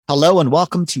Hello and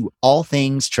welcome to All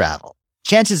Things Travel.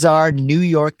 Chances are New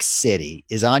York City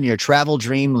is on your travel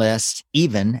dream list,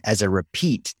 even as a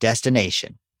repeat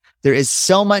destination. There is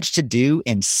so much to do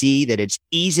and see that it's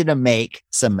easy to make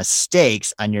some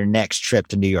mistakes on your next trip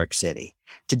to New York City.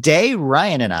 Today,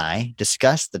 Ryan and I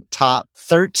discuss the top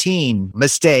 13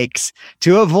 mistakes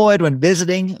to avoid when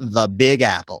visiting the Big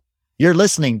Apple. You're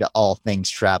listening to All Things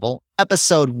Travel,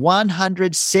 episode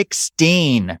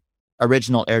 116.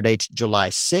 Original air date July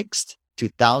 6th,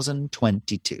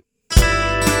 2022.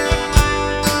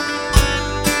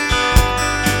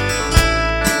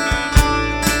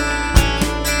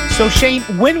 So Shane,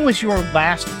 when was your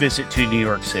last visit to New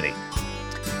York City?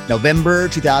 November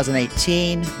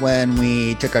 2018, when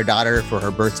we took our daughter for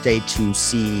her birthday to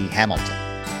see Hamilton.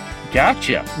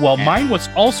 Gotcha. Well, mine was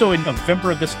also in November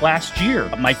of this last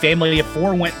year. My family of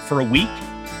four went for a week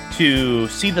to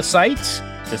see the sights,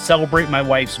 to celebrate my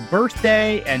wife's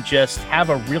birthday, and just have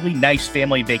a really nice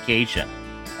family vacation.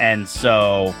 And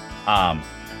so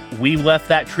we left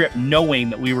that trip knowing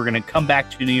that we were going to come back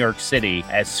to New York City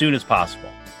as soon as possible.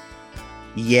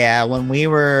 Yeah, when we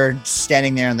were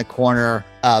standing there in the corner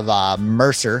of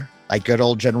Mercer, like good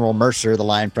old General Mercer, the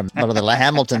line from one of the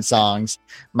Hamilton songs,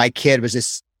 my kid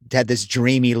had this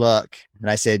dreamy look. And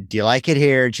I said, "Do you like it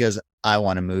here?" And she goes, "I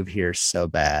want to move here so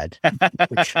bad."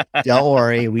 Don't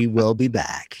worry, we will be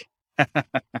back.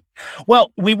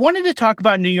 Well, we wanted to talk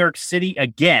about New York City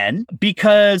again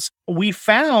because we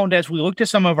found, as we looked at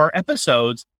some of our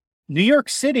episodes, New York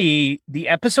City, the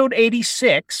episode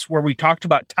 86, where we talked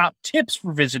about top tips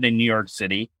for visiting New York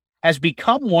City, has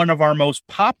become one of our most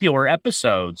popular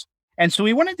episodes. And so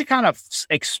we wanted to kind of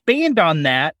expand on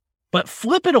that, but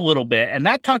flip it a little bit and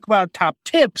not talk about top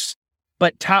tips,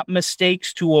 but top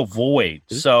mistakes to avoid.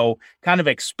 So kind of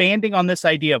expanding on this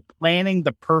idea of planning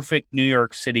the perfect New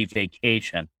York City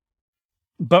vacation.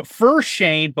 But first,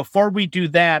 Shane, before we do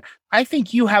that, I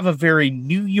think you have a very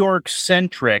New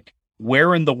York-centric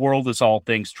 "Where in the World is All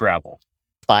Things Travel?"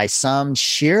 By some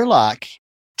sheer luck,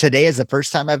 today is the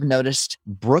first time I've noticed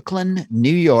Brooklyn,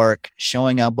 New York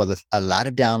showing up with a lot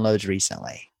of downloads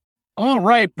recently. All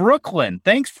right, Brooklyn.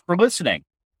 Thanks for listening.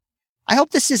 I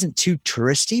hope this isn't too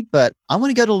touristy, but I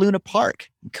want to go to Luna Park,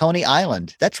 Coney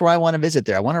Island. That's where I want to visit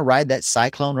there. I want to ride that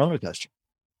Cyclone roller coaster.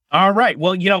 All right.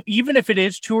 Well, even if it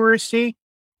is touristy,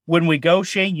 when we go,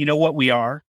 Shane, you know what we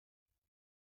are?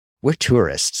 We're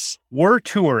tourists. We're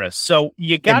tourists. So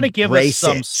you got to give us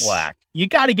some it. slack. You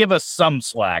got to give us some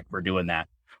slack for doing that.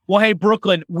 Well, hey,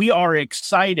 Brooklyn, we are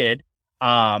excited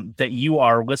that you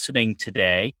are listening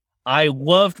today. I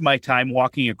loved my time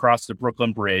walking across the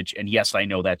Brooklyn Bridge. And yes, I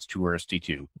know that's touristy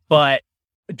too. But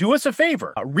do us a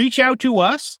favor. Reach out to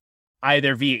us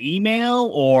either via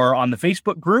email or on the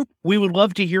Facebook group. We would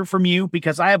love to hear from you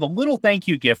because I have a little thank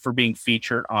you gift for being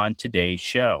featured on today's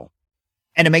show.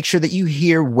 And to make sure that you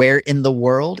hear where in the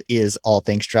world is All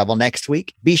Things Travel next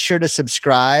week, be sure to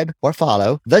subscribe or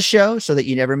follow the show so that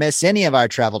you never miss any of our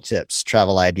travel tips,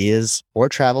 travel ideas, or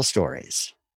travel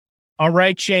stories. All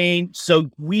right, Shane. So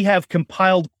we have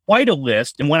compiled quite a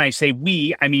list. And when I say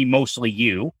we, I mean mostly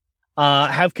you,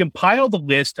 have compiled a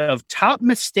list of top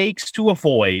mistakes to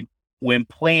avoid when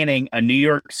planning a New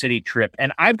York City trip.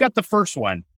 And I've got the first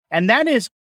one, and that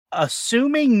is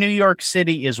assuming New York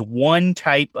City is one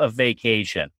type of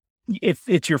vacation. If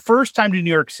it's your first time to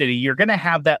New York City, you're going to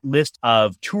have that list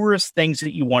of tourist things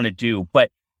that you want to do.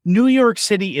 But New York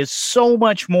City is so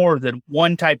much more than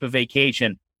one type of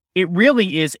vacation. It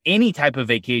really is any type of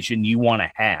vacation you want to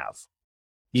have.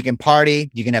 You can party,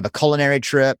 you can have a culinary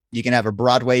trip, you can have a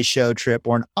Broadway show trip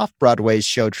or an off-Broadway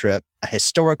show trip, a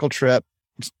historical trip,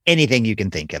 anything you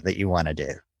can think of that you want to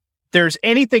do. There's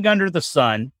anything under the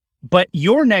sun. But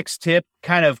your next tip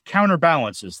kind of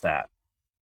counterbalances that.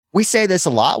 We say this a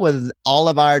lot with all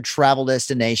of our travel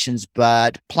destinations,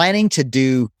 but planning to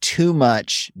do too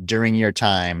much during your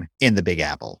time in the Big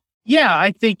Apple. Yeah,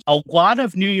 I think a lot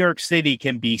of New York City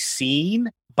can be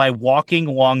seen by walking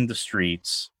along the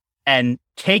streets and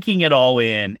taking it all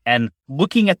in and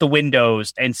looking at the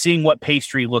windows and seeing what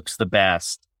pastry looks the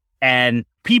best and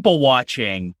people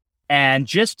watching and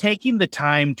just taking the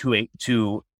time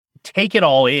to take it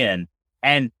all in.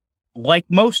 And like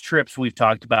most trips we've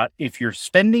talked about, if you're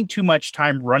spending too much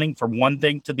time running from one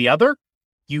thing to the other,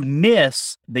 you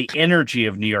miss the energy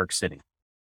of New York City.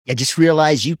 Yeah, just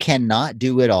realize you cannot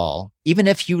do it all. Even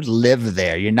if you live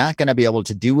there, you're not going to be able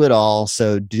to do it all.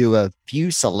 So do a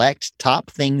few select top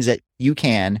things that you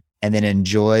can, and then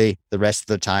enjoy the rest of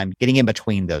the time getting in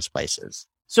between those places.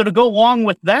 So to go along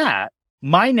with that,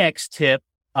 my next tip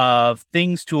of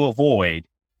things to avoid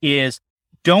is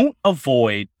don't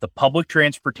avoid the public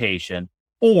transportation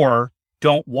or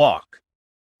don't walk.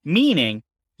 meaning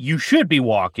you should be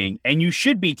walking and you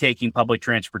should be taking public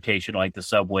transportation like the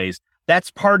subways.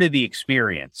 That's part of the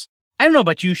experience. I don't know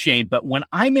about you, Shane, but when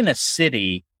I'm in a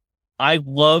city, I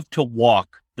love to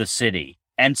walk the city.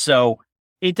 And so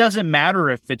it doesn't matter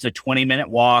if it's a 20-minute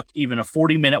walk, even a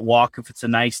 40-minute walk, if it's a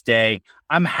nice day.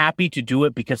 I'm happy to do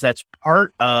it because that's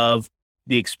part of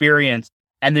the experience.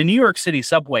 And the New York City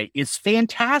subway is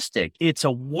fantastic. It's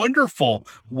a wonderful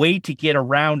way to get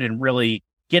around and really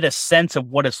get a sense of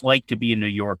what it's like to be a New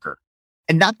Yorker.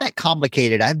 And not that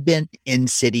complicated. I've been in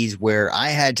cities where I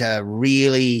had to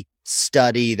really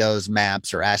study those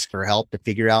maps or ask for help to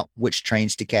figure out which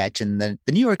trains to catch. And the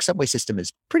New York subway system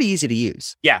is pretty easy to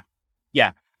use. Yeah,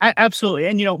 absolutely.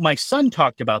 And, my son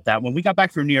talked about that when we got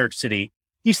back from New York City.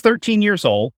 He's 13 years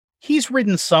old. He's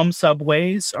ridden some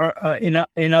subways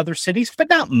in other cities, but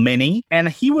not many. And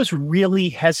he was really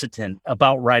hesitant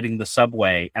about riding the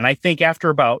subway. And I think after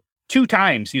about 2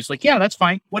 times, he was like, yeah, that's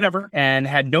fine, whatever, and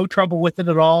had no trouble with it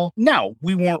at all. No,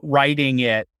 we weren't riding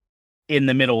it in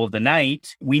the middle of the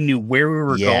night. We knew where we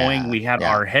were going. We had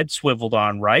our head swiveled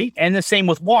on, right? And the same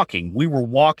with walking. We were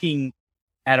walking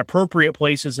at appropriate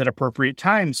places at appropriate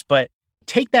times, but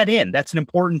take that in. That's an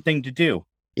important thing to do.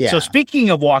 Yeah. So speaking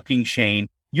of walking, Shane,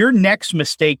 your next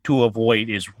mistake to avoid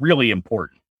is really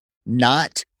important.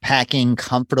 Not packing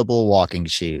comfortable walking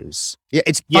shoes. Yeah,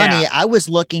 it's funny. I was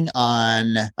looking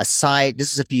on a site,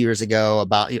 this is a few years ago,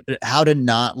 about how to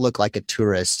not look like a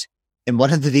tourist. And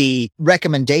one of the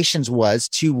recommendations was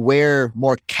to wear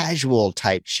more casual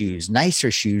type shoes,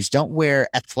 nicer shoes. Don't wear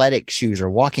athletic shoes or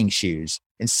walking shoes.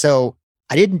 And so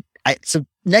so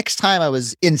next time I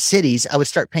was in cities, I would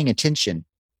start paying attention,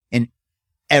 and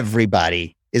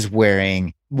everybody is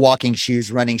wearing walking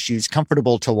shoes, running shoes,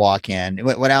 comfortable to walk in.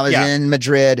 When I was in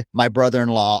Madrid, my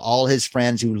brother-in-law, all his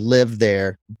friends who lived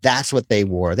there, that's what they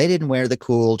wore. They didn't wear the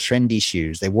cool, trendy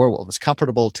shoes. They wore what was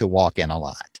comfortable to walk in a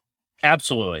lot.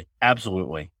 Absolutely.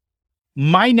 Absolutely.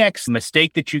 My next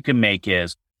mistake that you can make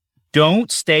is don't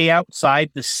stay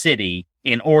outside the city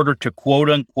in order to quote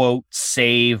unquote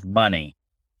save money.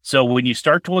 So when you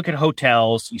start to look at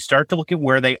hotels, you start to look at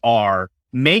where they are,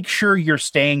 make sure you're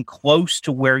staying close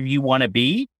to where you want to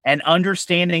be and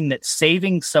understanding that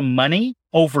saving some money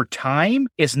over time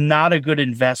is not a good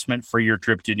investment for your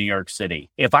trip to New York City.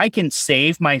 If I can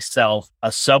save myself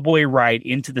a subway ride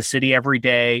into the city every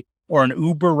day or an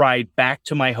Uber ride back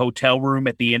to my hotel room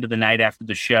at the end of the night after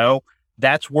the show,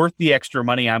 that's worth the extra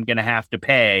money I'm going to have to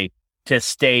pay to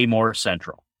stay more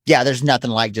central. Yeah, there's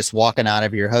nothing like just walking out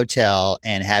of your hotel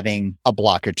and having a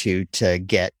block or two to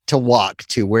get to walk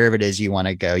to wherever it is you want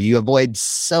to go. You avoid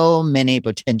so many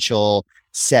potential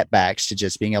setbacks to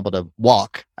just being able to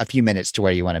walk a few minutes to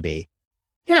where you want to be.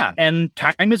 Yeah, and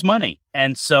time is money.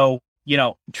 And so,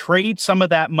 trade some of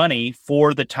that money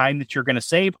for the time that you're going to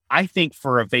save. I think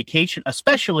for a vacation,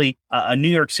 especially a New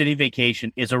York City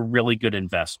vacation, is a really good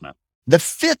investment. The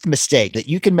fifth mistake that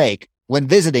you can make when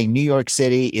visiting New York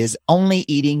City is only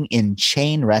eating in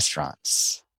chain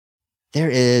restaurants. There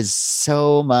is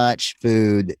so much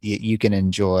food you can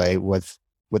enjoy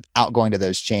without going to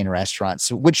those chain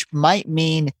restaurants, which might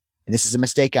mean, and this is a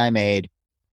mistake I made,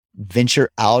 venture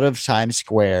out of Times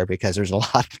Square because there's a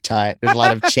lot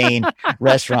of chain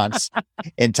restaurants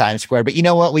in Times Square. But you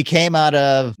know what? We came out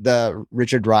of the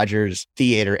Richard Rodgers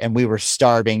Theater and we were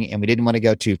starving and we didn't want to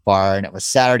go too far. And it was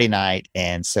Saturday night.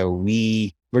 And so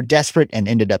we were desperate and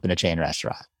ended up in a chain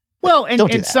restaurant. Well,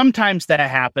 and sometimes that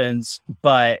happens,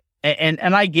 but, and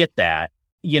I get that,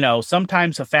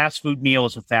 sometimes a fast food meal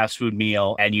is a fast food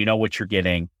meal and you know what you're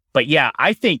getting. But yeah,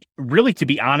 I think really, to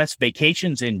be honest,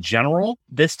 vacations in general,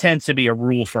 this tends to be a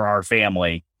rule for our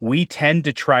family. We tend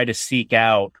to try to seek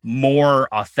out more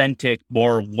authentic,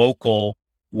 more local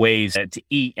ways to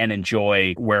eat and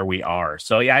enjoy where we are.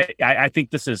 So yeah, I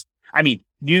think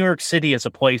New York City is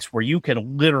a place where you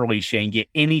can literally, Shane, get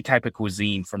any type of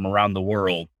cuisine from around the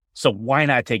world. So why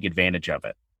not take advantage of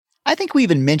it? I think we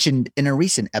even mentioned in a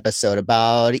recent episode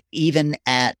about even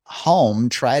at home,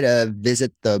 try to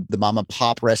visit the mom and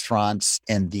pop restaurants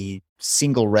and the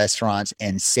single restaurants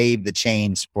and save the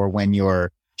chains for when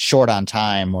you're short on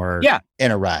time or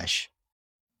in a rush.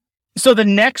 So the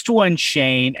next one,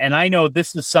 Shane, and I know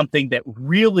this is something that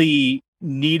really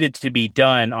needed to be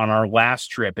done on our last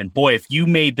trip. And boy, if you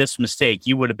made this mistake,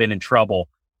 you would have been in trouble.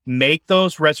 Make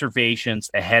those reservations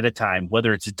ahead of time,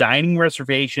 whether it's dining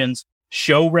reservations,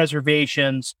 show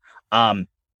reservations,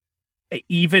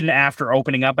 even after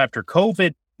opening up after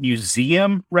COVID,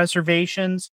 museum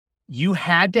reservations. You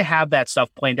had to have that stuff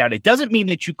planned out. It doesn't mean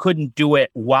that you couldn't do it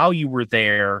while you were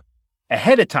there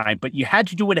ahead of time, but you had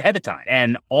to do it ahead of time.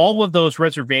 And all of those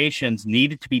reservations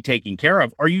needed to be taken care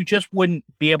of, or you just wouldn't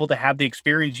be able to have the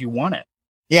experience you wanted.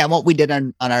 Yeah, and what we did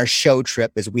on our show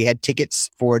trip is we had tickets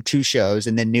for 2 shows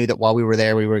and then knew that while we were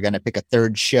there, we were going to pick a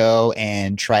 3rd show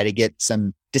and try to get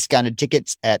some discounted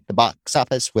tickets at the box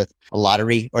office with a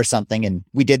lottery or something. And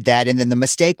we did that. And then the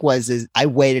mistake is I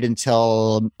waited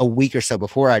until a week or so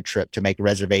before our trip to make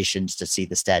reservations to see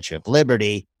the Statue of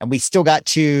Liberty. And we still got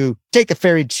to take the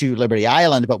ferry to Liberty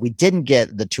Island, but we didn't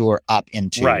get the tour up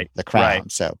into the Crown.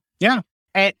 Right. So, yeah.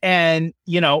 And,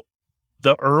 you know,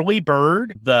 the early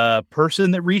bird, the person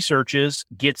that researches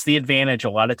gets the advantage a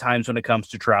lot of times when it comes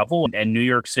to travel, and New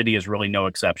York City is really no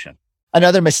exception.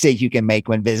 Another mistake you can make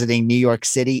when visiting New York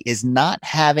City is not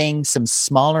having some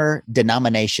smaller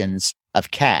denominations of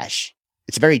cash.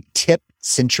 It's a very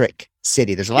tip-centric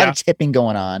city. There's a lot of tipping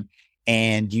going on,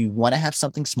 and you want to have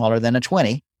something smaller than a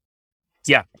 20.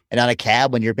 Yeah. And on a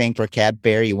cab, when you're paying for a cab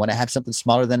fare, you want to have something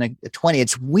smaller than a 20.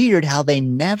 It's weird how they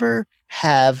never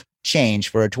have change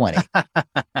for a 20.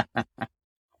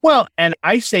 Well, and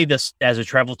I say this as a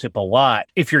travel tip a lot.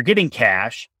 If you're getting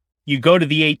cash, you go to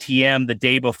the ATM the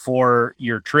day before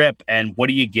your trip, and what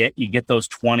do? You get those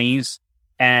 20s.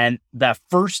 And the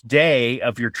first day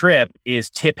of your trip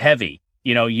is tip heavy.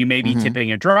 You know, you may be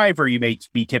tipping a driver, you may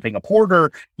be tipping a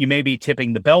porter, you may be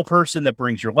tipping the bell person that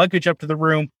brings your luggage up to the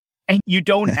room, and you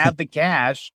don't have the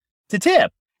cash to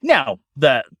tip. Now,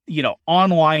 the, you know,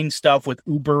 online stuff with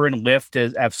Uber and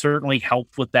Lyft have certainly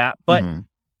helped with that. But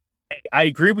I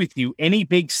agree with you. Any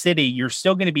big city, you're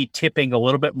still going to be tipping a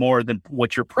little bit more than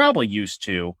what you're probably used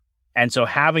to. And so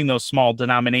having those small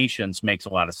denominations makes a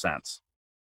lot of sense.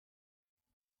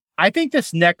 I think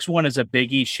this next one is a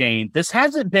biggie, Shane. This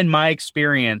hasn't been my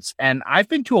experience, and I've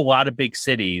been to a lot of big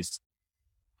cities.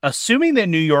 Assuming that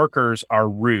New Yorkers are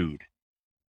rude,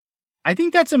 I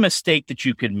think that's a mistake that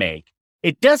you could make.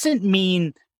 It doesn't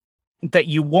mean that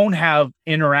you won't have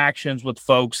interactions with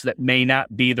folks that may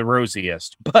not be the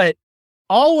rosiest, but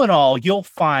all in all, you'll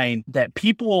find that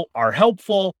people are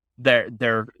helpful.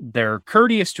 They're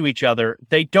courteous to each other.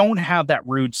 They don't have that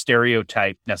rude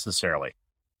stereotype necessarily.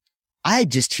 I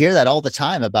just hear that all the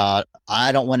time about,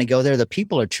 I don't want to go there. The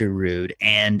people are too rude.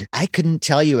 And I couldn't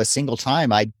tell you a single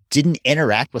time I didn't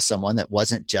interact with someone that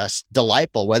wasn't just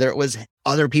delightful, whether it was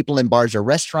other people in bars or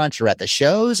restaurants or at the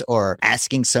shows or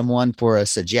asking someone for a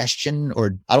suggestion.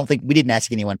 Or I don't think we didn't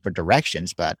ask anyone for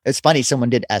directions, but it's funny.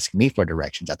 Someone did ask me for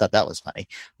directions. I thought that was funny.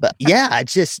 But yeah,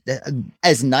 it's just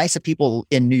as nice of people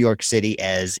in New York City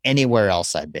as anywhere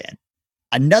else I've been.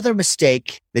 Another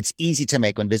mistake that's easy to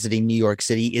make when visiting New York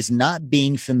City is not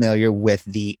being familiar with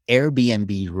the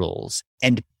Airbnb rules.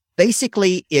 And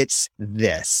basically, it's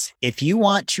this. If you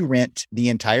want to rent the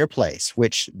entire place,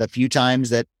 which the few times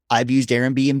that I've used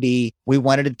Airbnb, we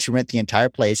wanted to rent the entire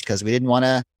place because we didn't want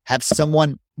to have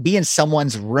someone be in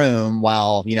someone's room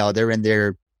while, you know, they're in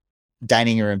their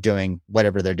dining room doing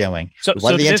whatever they're doing. So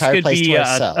this could be a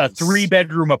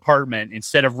 3-bedroom apartment.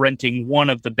 Instead of renting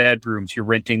one of the bedrooms, you're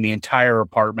renting the entire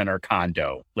apartment or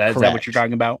condo. Is that what you're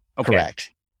talking about? Okay. Correct.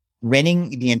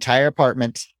 Renting the entire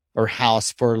apartment or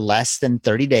house for less than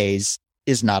 30 days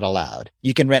is not allowed.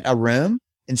 You can rent a room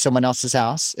in someone else's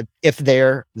house if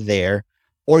they're there,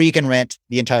 or you can rent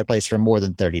the entire place for more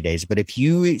than 30 days. But if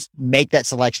you make that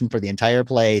selection for the entire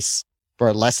place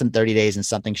for less than 30 days and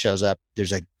something shows up,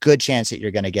 there's a good chance that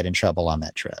you're going to get in trouble on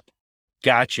that trip.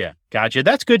 Gotcha.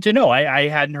 That's good to know. I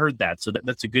hadn't heard that. So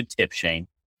that's a good tip, Shane.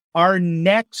 Our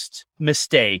next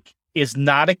mistake is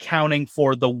not accounting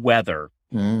for the weather.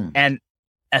 And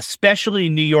especially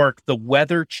in New York, the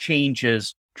weather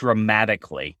changes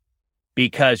dramatically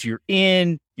because you're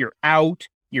in, you're out,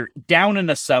 you're down in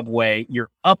a subway, you're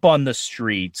up on the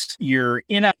streets, you're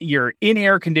in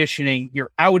air conditioning,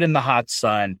 you're out in the hot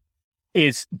sun.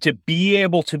 Is to be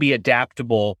able to be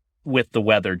adaptable with the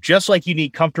weather. Just like you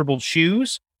need comfortable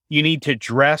shoes, you need to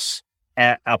dress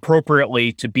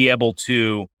appropriately to be able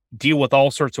to deal with all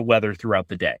sorts of weather throughout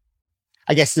the day.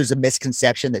 I guess there's a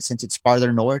misconception that since it's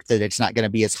farther north, that it's not going to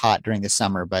be as hot during the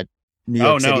summer, but New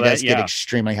York City does get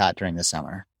extremely hot during the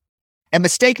summer. And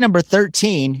mistake number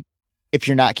 13, if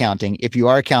you're not counting, if you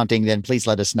are counting, then please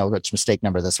let us know which mistake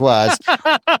number this was.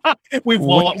 we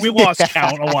lost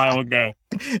count a while ago.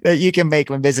 That you can make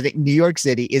when visiting New York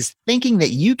City is thinking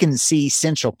that you can see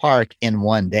Central Park in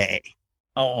one day.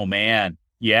 Oh, man.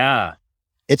 Yeah.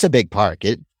 It's a big park.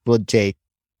 It would take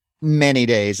many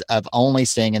days of only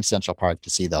staying in Central Park to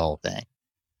see the whole thing.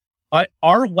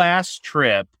 Our last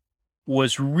trip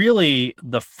was really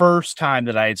the first time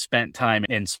that I had spent time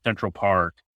in Central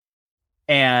Park.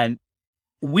 And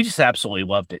we just absolutely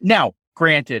loved it. Now,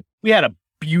 granted, we had a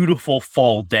beautiful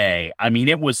fall day. I mean,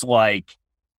 it was like,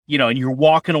 and you're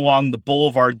walking along the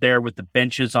boulevard there with the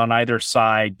benches on either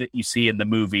side that you see in the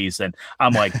movies. And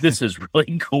I'm like, this is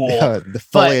really cool. The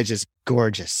foliage is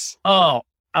gorgeous. But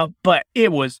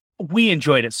we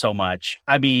enjoyed it so much.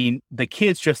 I mean, the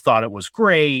kids just thought it was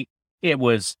great. It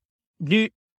was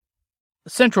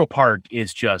Central Park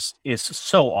is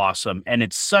so awesome. And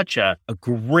it's such a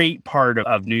great part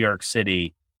of New York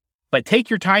City, but take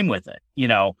your time with it.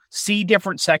 See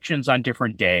different sections on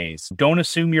different days. Don't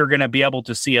assume you're going to be able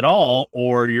to see it all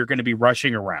or you're going to be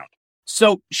rushing around.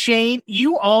 So Shane,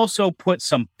 you also put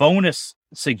some bonus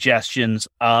suggestions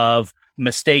of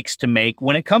mistakes to make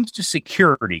when it comes to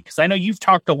security, because I know you've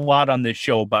talked a lot on this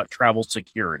show about travel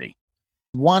security.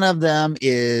 One of them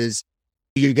is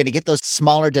you're going to get those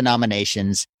smaller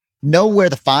denominations. Know where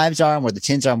the 5s are and where the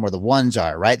 10s are and where the 1s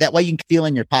are, right? That way you can feel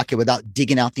in your pocket without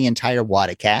digging out the entire wad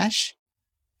of cash.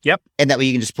 Yep. And that way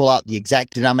you can just pull out the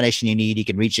exact denomination you need. You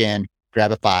can reach in,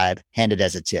 grab a 5, hand it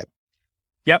as a tip.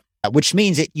 Yep. Which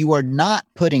means that you are not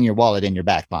putting your wallet in your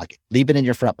back pocket. Leave it in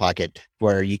your front pocket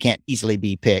where you can't easily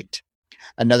be picked.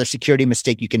 Another security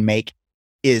mistake you can make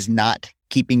is not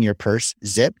keeping your purse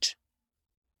zipped.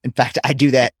 In fact, I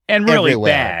do that and really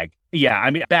everywhere. Bag. Yeah,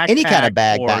 I mean, backpack, any kind of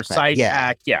bag, or backpack, side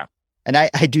pack. Yeah. And I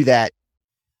do that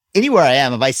anywhere I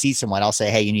am. If I see someone, I'll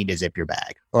say, hey, you need to zip your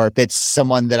bag. Or if it's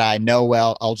someone that I know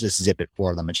well, I'll just zip it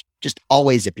for them. It's just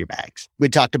always zip your bags. We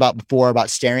talked about before about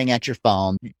staring at your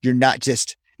phone. You're not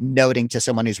just noting to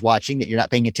someone who's watching that you're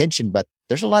not paying attention, but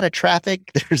there's a lot of traffic.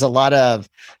 There's a lot of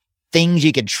things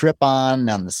you could trip on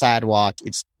the sidewalk.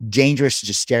 It's dangerous to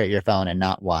just stare at your phone and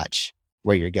not watch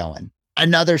where you're going.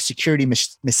 Another security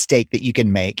mistake that you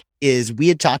can make is we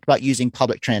had talked about using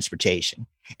public transportation.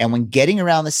 And when getting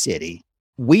around the city,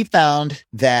 we found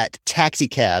that taxi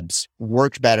cabs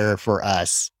worked better for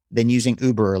us than using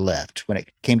Uber or Lyft. When it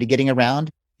came to getting around,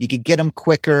 you could get them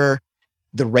quicker.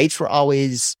 The rates were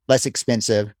always less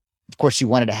expensive. Of course, you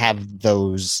wanted to have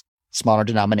those smaller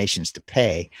denominations to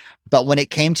pay. But when it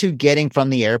came to getting from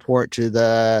the airport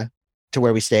to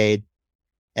where we stayed,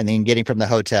 and then getting from the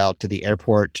hotel to the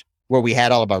airport where we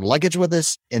had all of our luggage with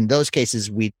us, in those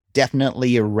cases, we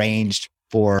definitely arranged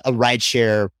for a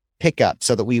rideshare pickup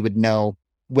so that we would know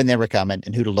when they were coming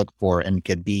and who to look for and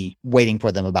could be waiting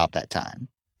for them about that time.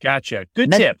 Gotcha.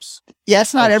 Good tips. Yeah,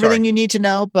 it's not everything you need to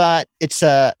know, but it's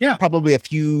probably a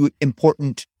few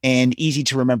important and easy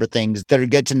to remember things that are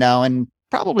good to know and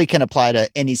probably can apply to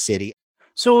any city.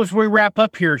 So as we wrap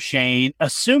up here, Shane,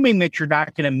 assuming that you're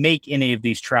not going to make any of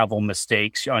these travel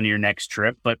mistakes on your next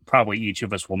trip, but probably each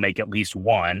of us will make at least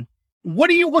one, what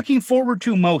are you looking forward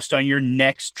to most on your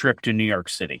next trip to New York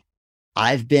City?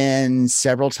 I've been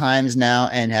several times now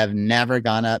and have never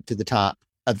gone up to the top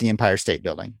of the Empire State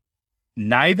Building.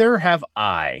 Neither have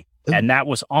I. Ooh. And that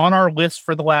was on our list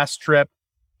for the last trip.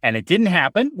 And it didn't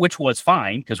happen, which was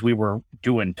fine because we were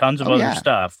doing tons of other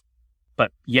stuff.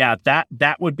 But yeah,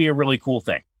 that would be a really cool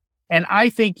thing. And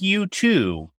I think you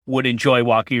too would enjoy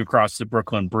walking across the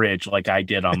Brooklyn Bridge like I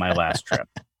did on my last trip.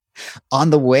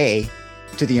 On the way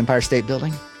to the Empire State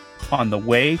Building? On the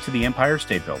way to the Empire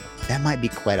State Building. That might be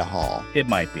quite a haul. It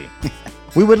might be.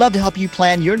 We would love to help you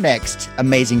plan your next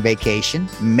amazing vacation,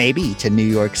 maybe to New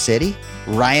York City.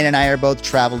 Ryan and I are both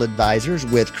travel advisors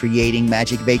with Creating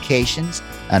Magic Vacations,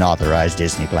 an authorized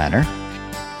Disney planner.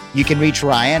 You can reach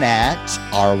Ryan at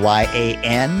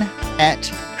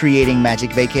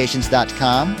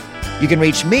ryan@creatingmagicvacations.com. You can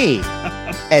reach me,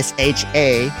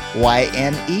 SHAYNE,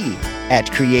 at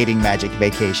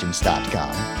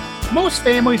creatingmagicvacations.com. Most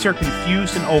families are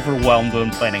confused and overwhelmed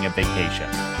when planning a vacation.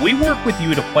 We work with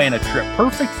you to plan a trip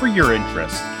perfect for your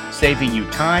interests, saving you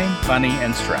time, money,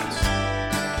 and stress.